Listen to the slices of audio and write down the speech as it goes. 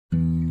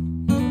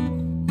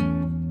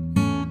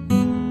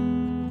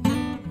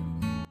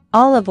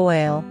Olive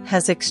oil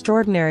has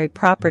extraordinary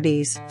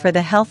properties for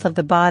the health of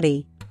the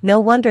body, no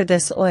wonder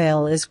this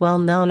oil is well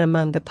known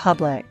among the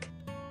public.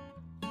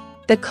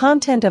 The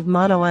content of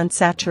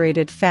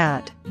monounsaturated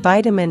fat,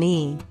 vitamin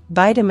E,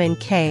 vitamin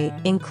K,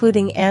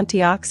 including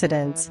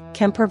antioxidants,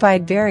 can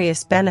provide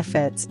various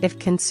benefits if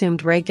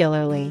consumed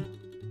regularly.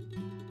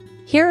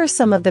 Here are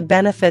some of the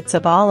benefits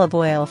of olive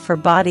oil for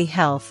body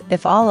health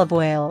if olive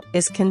oil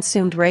is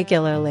consumed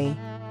regularly.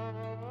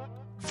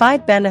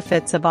 5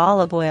 benefits of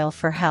olive oil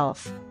for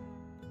health.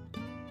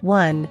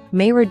 1.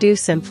 May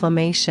reduce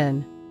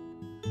inflammation.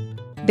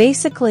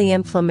 Basically,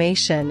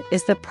 inflammation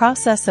is the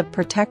process of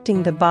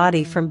protecting the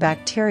body from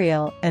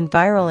bacterial and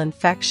viral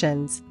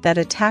infections that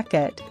attack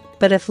it,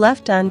 but if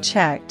left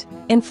unchecked,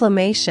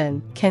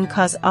 inflammation can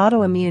cause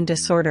autoimmune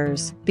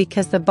disorders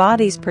because the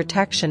body's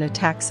protection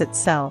attacks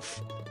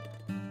itself.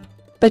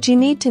 But you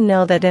need to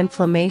know that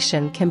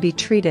inflammation can be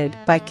treated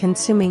by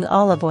consuming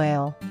olive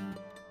oil.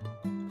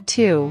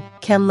 2.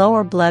 Can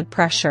lower blood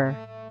pressure.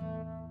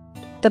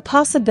 The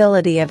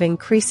possibility of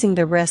increasing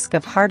the risk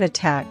of heart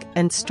attack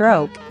and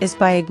stroke is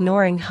by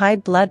ignoring high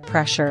blood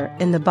pressure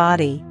in the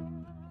body.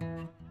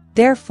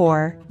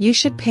 Therefore, you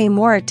should pay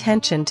more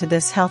attention to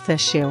this health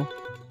issue.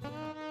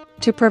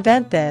 To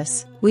prevent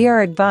this, we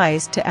are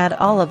advised to add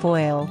olive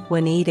oil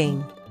when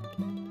eating.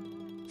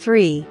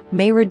 3.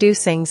 May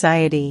reduce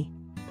anxiety.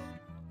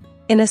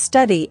 In a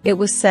study, it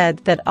was said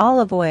that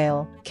olive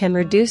oil can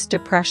reduce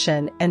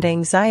depression and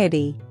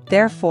anxiety.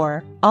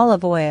 Therefore,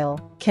 olive oil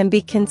can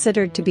be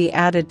considered to be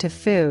added to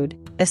food,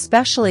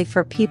 especially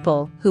for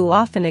people who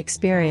often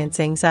experience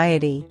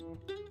anxiety.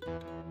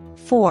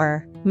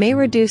 4. May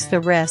reduce the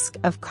risk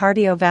of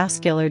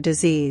cardiovascular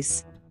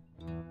disease.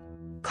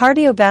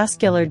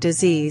 Cardiovascular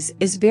disease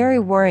is very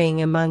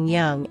worrying among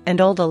young and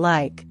old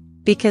alike,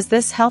 because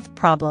this health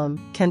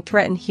problem can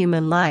threaten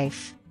human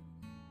life.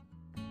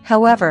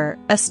 However,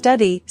 a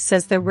study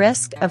says the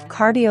risk of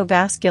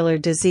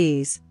cardiovascular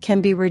disease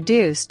can be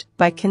reduced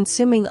by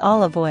consuming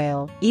olive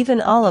oil. Even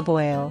olive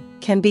oil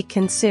can be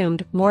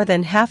consumed more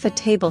than half a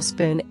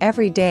tablespoon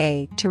every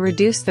day to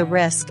reduce the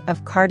risk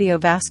of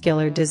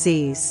cardiovascular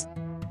disease.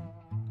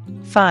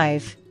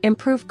 5.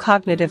 Improve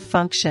cognitive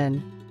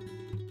function.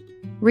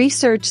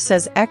 Research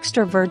says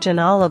extra virgin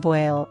olive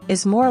oil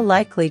is more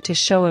likely to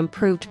show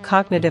improved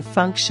cognitive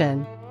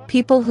function.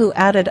 People who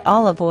added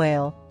olive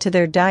oil to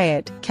their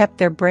diet kept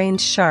their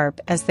brains sharp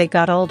as they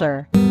got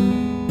older.